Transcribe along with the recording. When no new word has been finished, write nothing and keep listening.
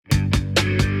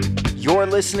You're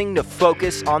listening to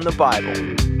Focus on the Bible.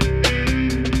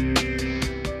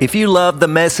 If you love the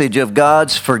message of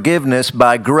God's forgiveness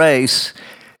by grace,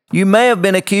 you may have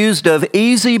been accused of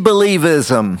easy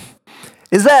believism.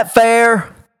 Is that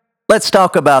fair? Let's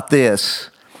talk about this.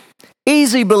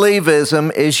 Easy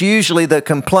believism is usually the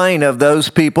complaint of those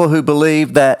people who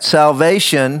believe that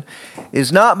salvation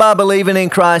is not by believing in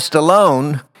Christ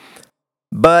alone,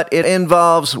 but it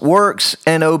involves works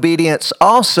and obedience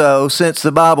also, since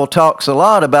the Bible talks a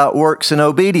lot about works and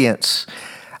obedience.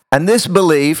 And this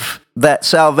belief that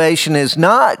salvation is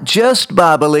not just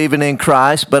by believing in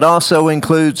Christ, but also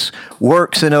includes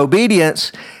works and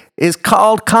obedience, is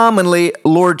called commonly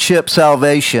Lordship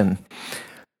salvation.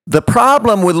 The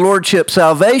problem with Lordship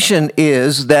salvation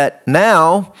is that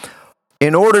now,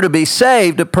 in order to be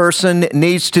saved, a person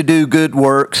needs to do good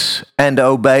works and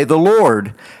obey the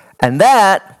Lord. And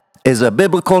that is a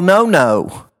biblical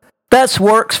no-no. That's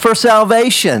works for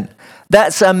salvation.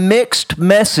 That's a mixed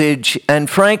message, and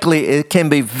frankly, it can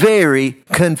be very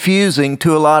confusing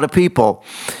to a lot of people.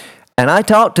 And I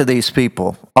talk to these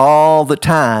people all the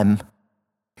time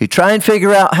who try and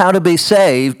figure out how to be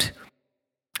saved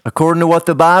according to what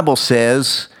the Bible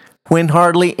says, when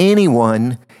hardly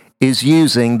anyone is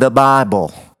using the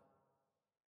Bible.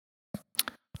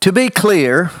 To be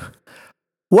clear,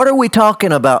 what are we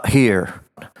talking about here?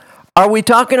 Are we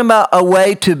talking about a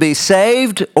way to be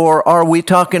saved, or are we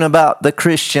talking about the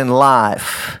Christian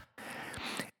life?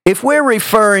 If we're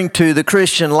referring to the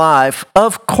Christian life,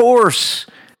 of course,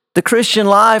 the Christian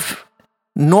life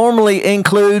normally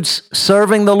includes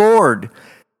serving the Lord,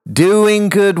 doing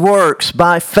good works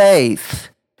by faith,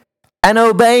 and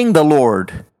obeying the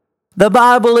Lord. The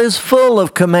Bible is full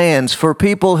of commands for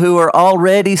people who are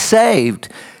already saved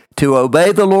to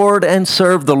obey the Lord and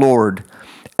serve the Lord.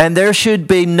 And there should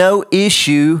be no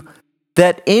issue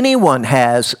that anyone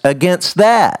has against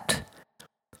that.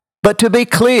 But to be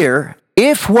clear,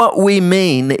 if what we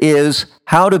mean is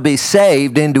how to be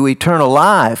saved into eternal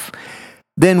life,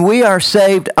 then we are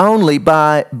saved only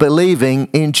by believing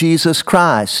in Jesus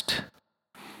Christ.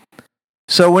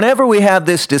 So whenever we have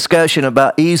this discussion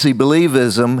about easy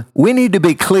believism, we need to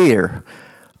be clear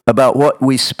about what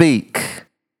we speak.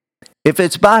 If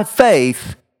it's by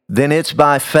faith, then it's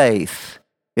by faith.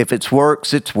 If it's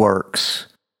works, it's works.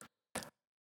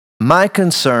 My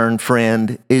concern,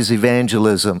 friend, is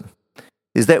evangelism,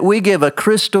 is that we give a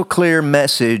crystal clear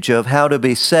message of how to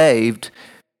be saved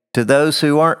to those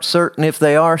who aren't certain if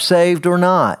they are saved or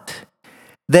not.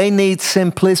 They need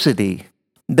simplicity.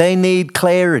 They need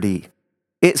clarity.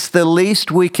 It's the least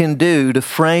we can do to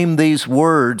frame these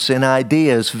words and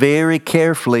ideas very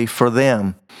carefully for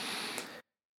them.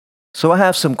 So I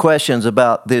have some questions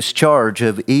about this charge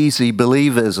of easy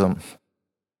believism.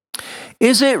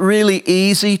 Is it really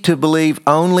easy to believe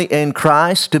only in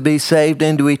Christ to be saved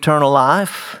into eternal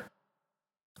life?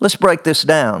 Let's break this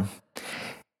down.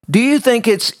 Do you think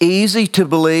it's easy to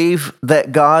believe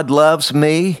that God loves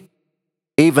me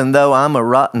even though I'm a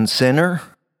rotten sinner?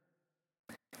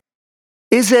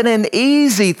 Is it an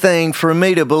easy thing for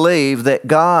me to believe that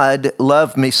God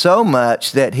loved me so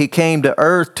much that He came to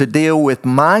earth to deal with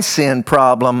my sin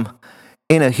problem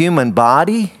in a human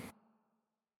body?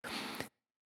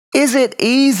 Is it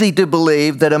easy to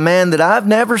believe that a man that I've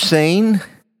never seen,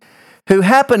 who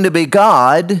happened to be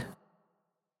God,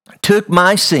 took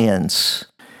my sins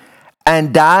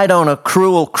and died on a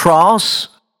cruel cross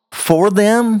for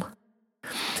them?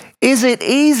 Is it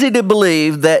easy to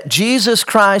believe that Jesus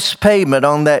Christ's payment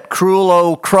on that cruel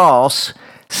old cross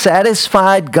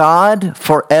satisfied God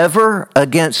forever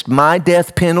against my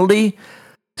death penalty,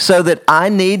 so that I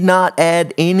need not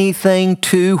add anything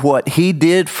to what He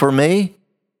did for me,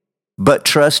 but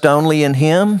trust only in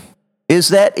Him? Is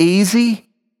that easy?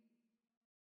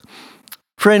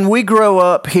 Friend, we grow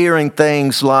up hearing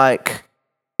things like,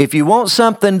 if you want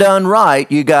something done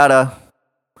right, you gotta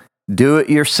do it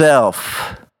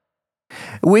yourself.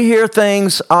 We hear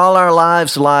things all our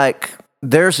lives like,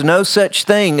 there's no such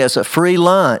thing as a free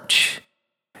lunch.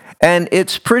 And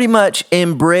it's pretty much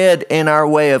inbred in our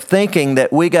way of thinking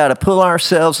that we got to pull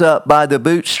ourselves up by the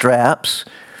bootstraps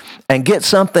and get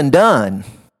something done.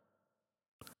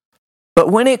 But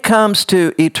when it comes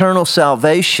to eternal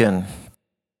salvation,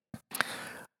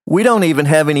 we don't even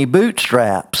have any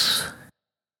bootstraps.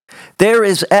 There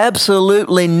is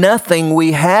absolutely nothing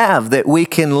we have that we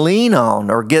can lean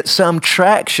on or get some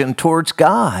traction towards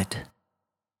God.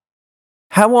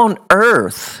 How on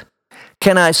earth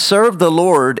can I serve the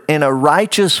Lord in a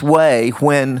righteous way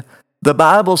when the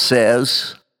Bible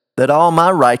says that all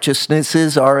my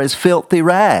righteousnesses are as filthy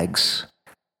rags?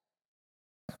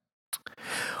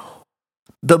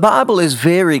 The Bible is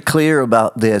very clear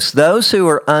about this. Those who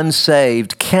are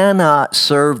unsaved cannot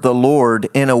serve the Lord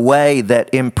in a way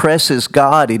that impresses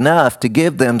God enough to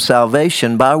give them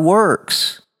salvation by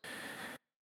works.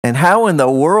 And how in the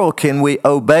world can we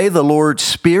obey the Lord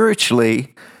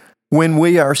spiritually when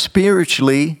we are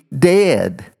spiritually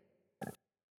dead?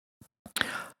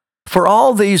 For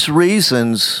all these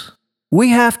reasons, we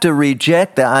have to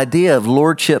reject the idea of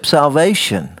lordship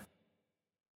salvation.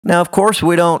 Now, of course,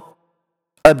 we don't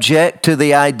object to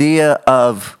the idea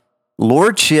of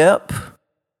lordship,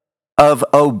 of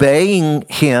obeying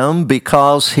Him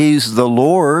because He's the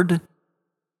Lord.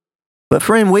 But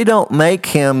friend, we don't make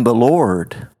Him the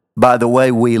Lord by the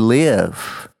way we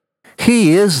live.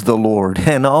 He is the Lord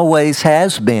and always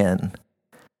has been.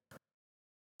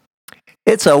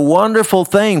 It's a wonderful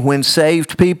thing when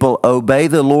saved people obey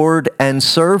the Lord and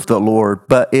serve the Lord,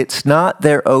 but it's not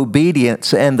their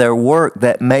obedience and their work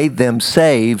that made them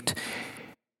saved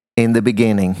in the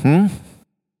beginning.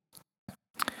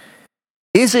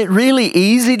 Is it really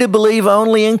easy to believe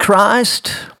only in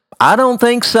Christ? I don't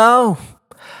think so.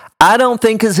 I don't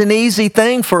think it's an easy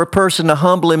thing for a person to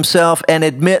humble himself and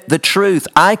admit the truth.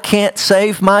 I can't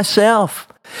save myself.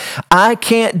 I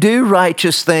can't do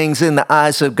righteous things in the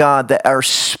eyes of God that are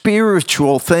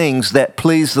spiritual things that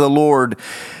please the Lord,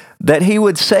 that He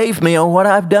would save me on what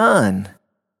I've done.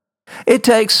 It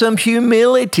takes some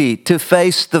humility to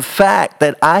face the fact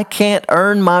that I can't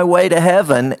earn my way to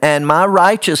heaven and my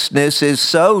righteousness is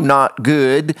so not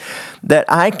good that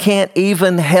I can't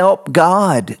even help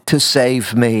God to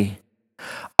save me.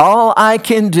 All I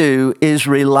can do is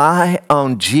rely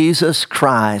on Jesus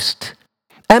Christ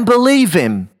and believe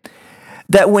Him.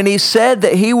 That when He said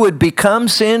that He would become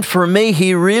sin for me,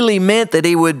 He really meant that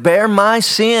He would bear my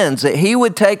sins, that He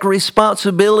would take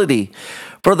responsibility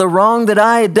for the wrong that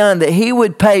I had done, that He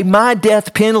would pay my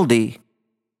death penalty.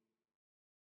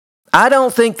 I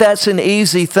don't think that's an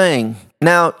easy thing.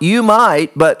 Now, you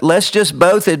might, but let's just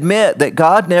both admit that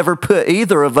God never put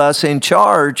either of us in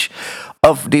charge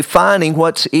of defining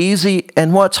what's easy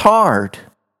and what's hard.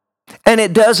 And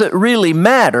it doesn't really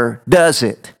matter, does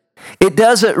it? It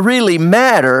doesn't really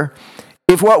matter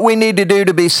if what we need to do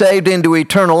to be saved into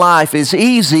eternal life is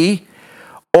easy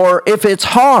or if it's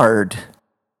hard.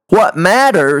 What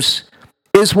matters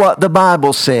is what the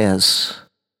Bible says.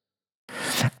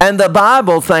 And the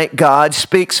Bible, thank God,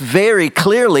 speaks very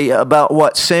clearly about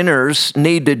what sinners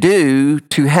need to do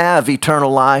to have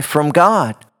eternal life from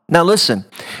God. Now listen,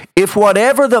 if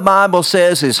whatever the Bible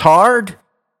says is hard,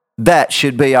 that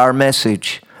should be our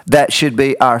message. That should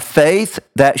be our faith.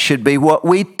 That should be what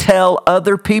we tell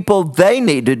other people they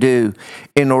need to do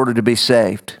in order to be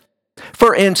saved.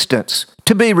 For instance,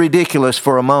 to be ridiculous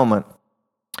for a moment,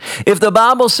 if the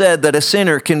Bible said that a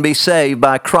sinner can be saved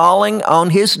by crawling on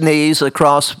his knees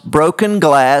across broken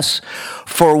glass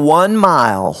for 1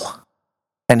 mile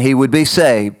and he would be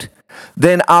saved,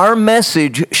 then our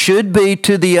message should be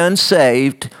to the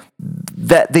unsaved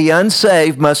that the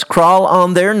unsaved must crawl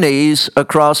on their knees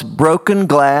across broken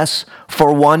glass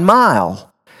for 1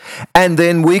 mile. And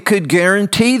then we could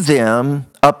guarantee them,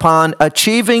 upon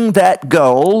achieving that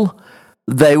goal,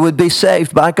 they would be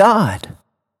saved by God.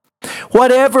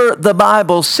 Whatever the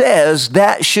Bible says,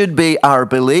 that should be our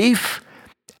belief,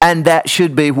 and that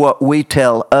should be what we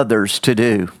tell others to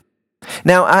do.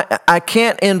 Now, I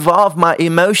can't involve my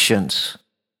emotions.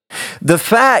 The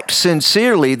fact,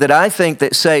 sincerely, that I think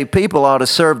that saved people ought to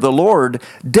serve the Lord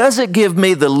doesn't give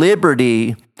me the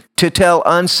liberty to tell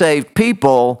unsaved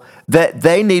people that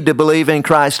they need to believe in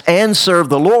Christ and serve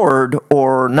the Lord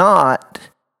or not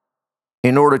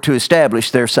in order to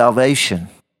establish their salvation.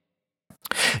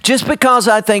 Just because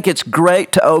I think it's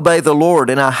great to obey the Lord,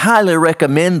 and I highly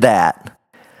recommend that,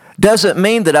 doesn't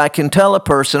mean that I can tell a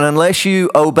person, unless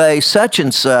you obey such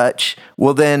and such,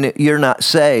 well then you're not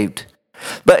saved.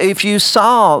 But if you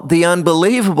saw the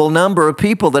unbelievable number of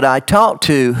people that I talk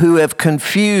to who have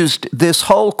confused this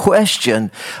whole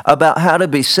question about how to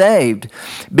be saved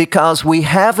because we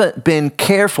haven't been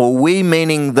careful, we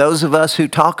meaning those of us who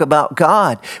talk about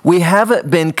God, we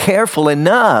haven't been careful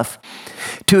enough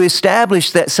to establish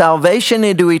that salvation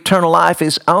into eternal life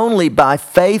is only by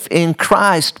faith in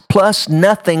Christ plus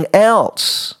nothing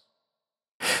else.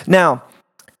 Now,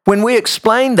 when we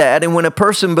explain that, and when a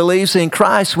person believes in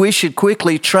Christ, we should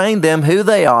quickly train them who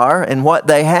they are and what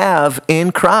they have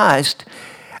in Christ,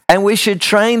 and we should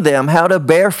train them how to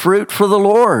bear fruit for the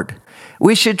Lord.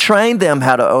 We should train them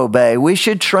how to obey. We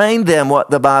should train them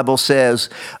what the Bible says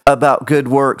about good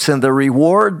works and the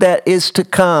reward that is to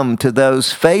come to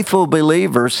those faithful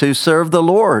believers who serve the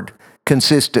Lord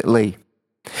consistently.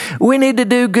 We need to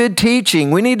do good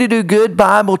teaching. We need to do good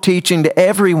Bible teaching to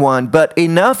everyone, but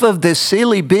enough of this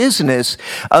silly business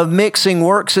of mixing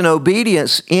works and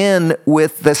obedience in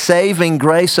with the saving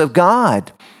grace of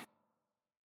God.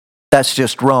 That's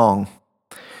just wrong.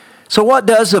 So what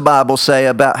does the Bible say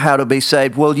about how to be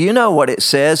saved? Well, you know what it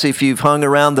says if you've hung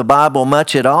around the Bible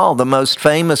much at all. The most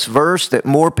famous verse that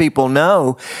more people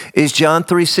know is John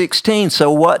 3:16.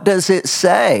 So what does it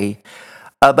say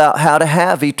about how to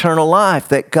have eternal life?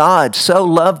 That God so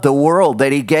loved the world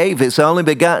that He gave His only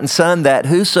begotten Son, that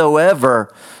whosoever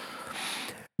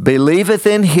believeth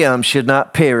in Him should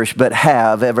not perish but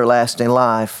have everlasting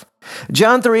life.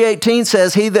 John 3:18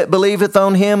 says, He that believeth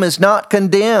on Him is not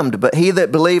condemned, but he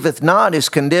that believeth not is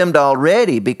condemned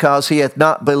already, because he hath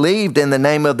not believed in the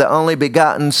name of the only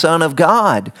begotten Son of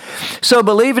God. So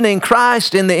believing in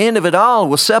Christ in the end of it all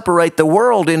will separate the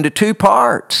world into two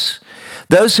parts.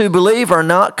 Those who believe are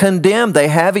not condemned. They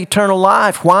have eternal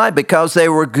life. Why? Because they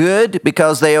were good?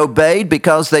 Because they obeyed?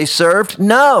 Because they served?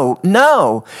 No.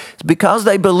 It's because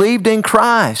they believed in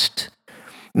Christ.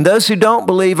 And those who don't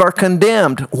believe are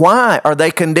condemned. Why? Are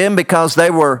they condemned because they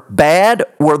were bad?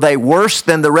 Were they worse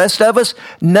than the rest of us?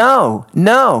 No.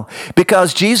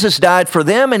 Because Jesus died for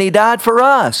them and He died for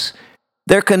us.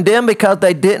 They're condemned because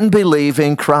they didn't believe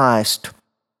in Christ.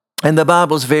 And the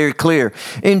Bible's very clear.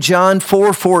 In John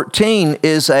 4:14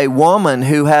 is a woman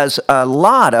who has a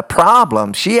lot of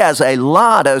problems. She has a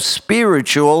lot of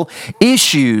spiritual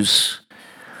issues.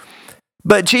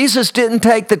 But Jesus didn't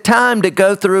take the time to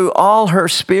go through all her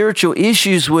spiritual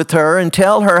issues with her and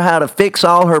tell her how to fix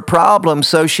all her problems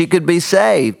so she could be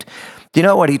saved. Do you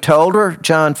know what He told her?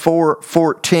 John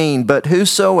 4:14, But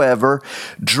whosoever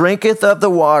drinketh of the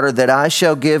water that I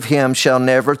shall give him shall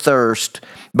never thirst.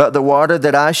 But the water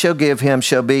that I shall give him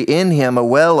shall be in him a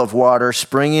well of water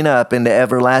springing up into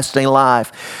everlasting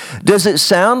life. Does it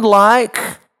sound like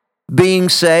being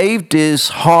saved is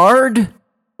hard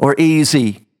or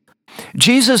easy?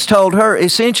 Jesus told her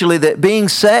essentially that being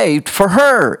saved for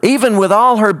her, even with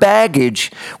all her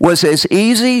baggage, was as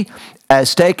easy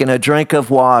as taking a drink of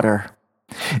water.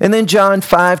 And then John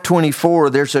 5:24,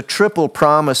 there's a triple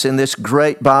promise in this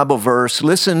great Bible verse.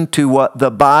 Listen to what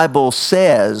the Bible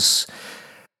says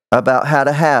about how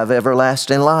to have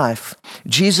everlasting life.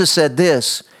 Jesus said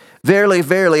this, Verily,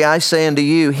 verily, I say unto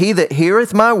you, he that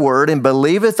heareth my word and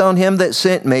believeth on Him that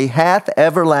sent me hath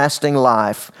everlasting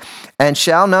life, and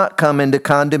shall not come into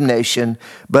condemnation,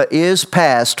 but is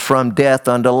passed from death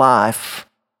unto life.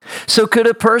 So could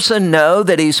a person know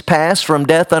that he's passed from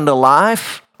death unto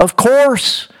life? Of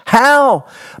course. How?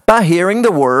 By hearing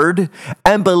the word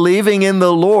and believing in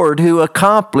the Lord who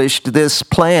accomplished this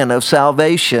plan of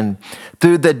salvation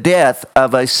through the death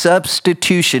of a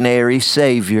substitutionary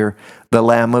Savior, the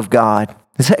Lamb of God.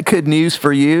 Is that good news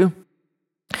for you?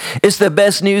 It's the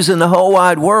best news in the whole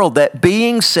wide world that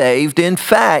being saved, in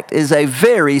fact, is a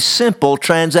very simple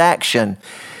transaction.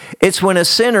 It's when a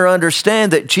sinner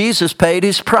understands that Jesus paid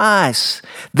his price.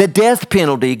 The death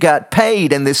penalty got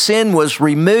paid and the sin was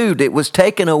removed. It was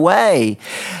taken away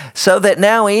so that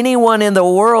now anyone in the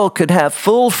world could have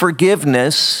full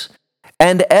forgiveness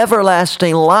and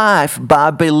everlasting life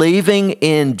by believing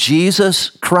in Jesus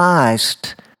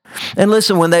Christ. And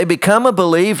listen, when they become a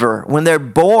believer, when they're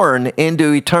born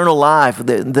into eternal life,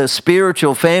 the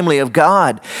spiritual family of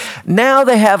God, now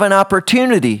they have an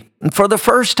opportunity. And for the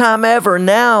first time ever,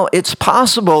 now it's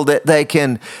possible that they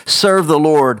can serve the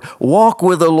Lord, walk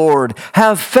with the Lord,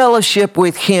 have fellowship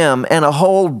with Him, and a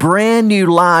whole brand new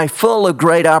life full of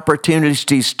great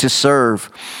opportunities to serve.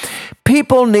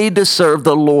 People need to serve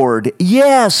the Lord.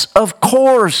 Yes, of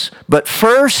course. But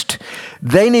first,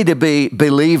 they need to be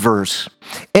believers.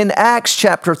 In Acts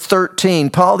chapter 13,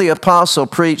 Paul the Apostle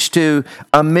preached to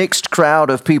a mixed crowd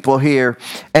of people here,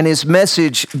 and his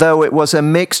message, though it was a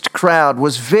mixed crowd,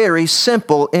 was very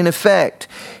simple in effect.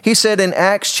 He said in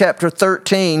Acts chapter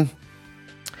 13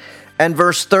 and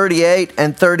verse 38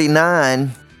 and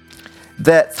 39,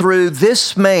 that through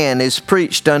this man is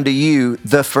preached unto you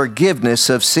the forgiveness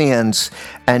of sins,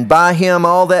 and by him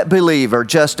all that believe are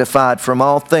justified from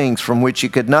all things from which you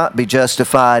could not be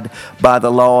justified by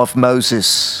the law of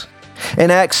Moses.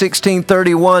 In Acts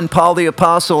 16:31, Paul the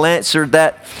Apostle answered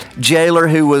that jailer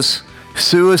who was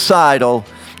suicidal,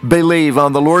 believe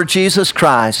on the Lord Jesus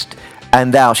Christ,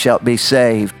 and thou shalt be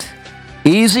saved.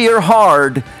 Easy or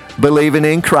hard, believing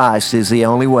in Christ is the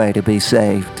only way to be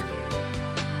saved.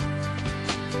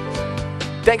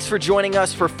 Thanks for joining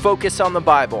us for Focus on the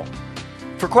Bible.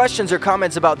 For questions or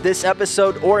comments about this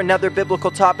episode or another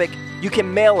biblical topic, you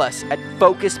can mail us at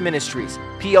Focus Ministries,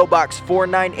 P.O. Box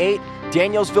 498,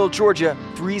 Danielsville, Georgia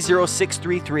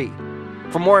 30633.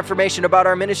 For more information about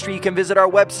our ministry, you can visit our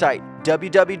website,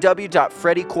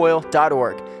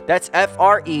 www.freddiecoyle.org. That's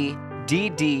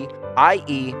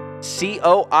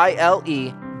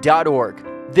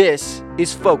FREDDIECOILE.org. This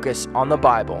is Focus on the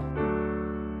Bible.